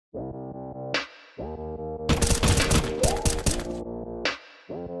She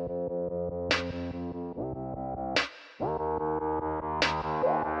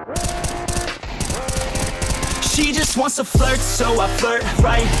just wants to flirt, so I flirt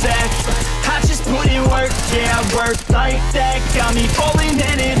right back. I just put in work, yeah, I work like that. Got me falling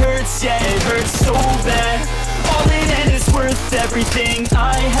and it hurts, yeah, it hurts so bad. All in and it's worth everything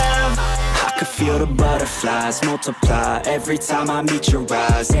I have. I could feel the butterflies multiply every time I meet your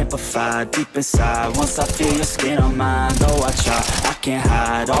eyes. Amplify deep inside once I feel your skin on mine. Though I try, I can't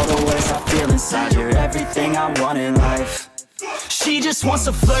hide all the ways I feel inside. You're everything I want in life. She just wants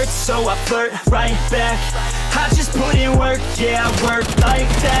to flirt, so I flirt right back. I just put in work, yeah, I work like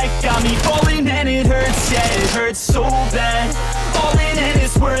that. Got me falling and it hurts, yeah, it hurts so bad. All in and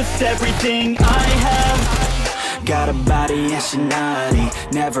it's worth everything I have. Got a body and she naughty,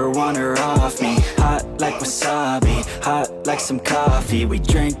 never want her off me. Hot like wasabi, hot like some coffee. We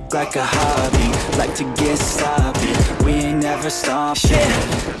drink like a hobby, like to get sloppy. We ain't never stopping.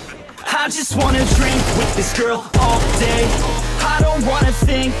 Yeah. I just wanna drink with this girl all day. I don't wanna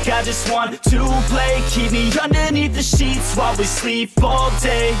think, I just want to play. Keep me underneath the sheets while we sleep all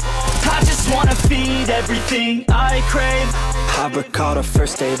day. I just wanna feed everything I crave. I recall the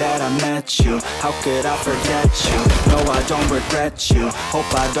first day that I met you. How could I forget you? No, I don't regret you.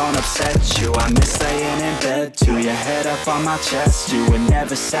 Hope I don't upset you. I miss laying in bed too. Your head up on my chest, you would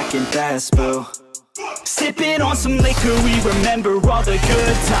never second best, boo. Sipping on some liquor, we remember all the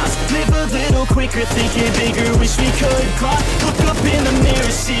good times. Live a little quicker, thinking bigger, wish we could climb. Look up in the mirror,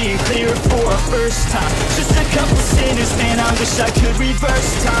 seeing clearer for our first time. Just a couple sinners, man, I wish I could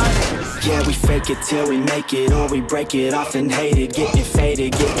reverse time. Yeah, we fake it till we make it, or we break it off and hate it. Getting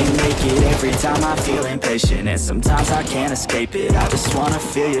faded, getting naked, every time I feel impatient. And sometimes I can't escape it, I just wanna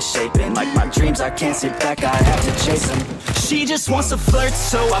feel you shaping. Like my dreams, I can't sit back, I have to chase them. She just wants to flirt,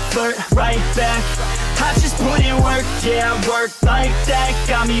 so I flirt right back. I just put in work, yeah, I work like that.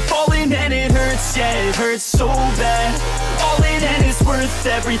 Got me falling and it hurts, yeah, it hurts so bad. All in and it's worth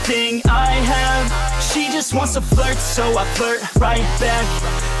everything I have. She just wants to flirt, so I flirt right back.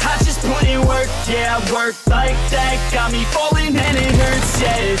 I just put in work, yeah, I work like that. Got me falling and it hurts,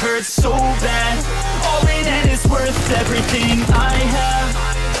 yeah, it hurts so bad. All in and it's worth everything I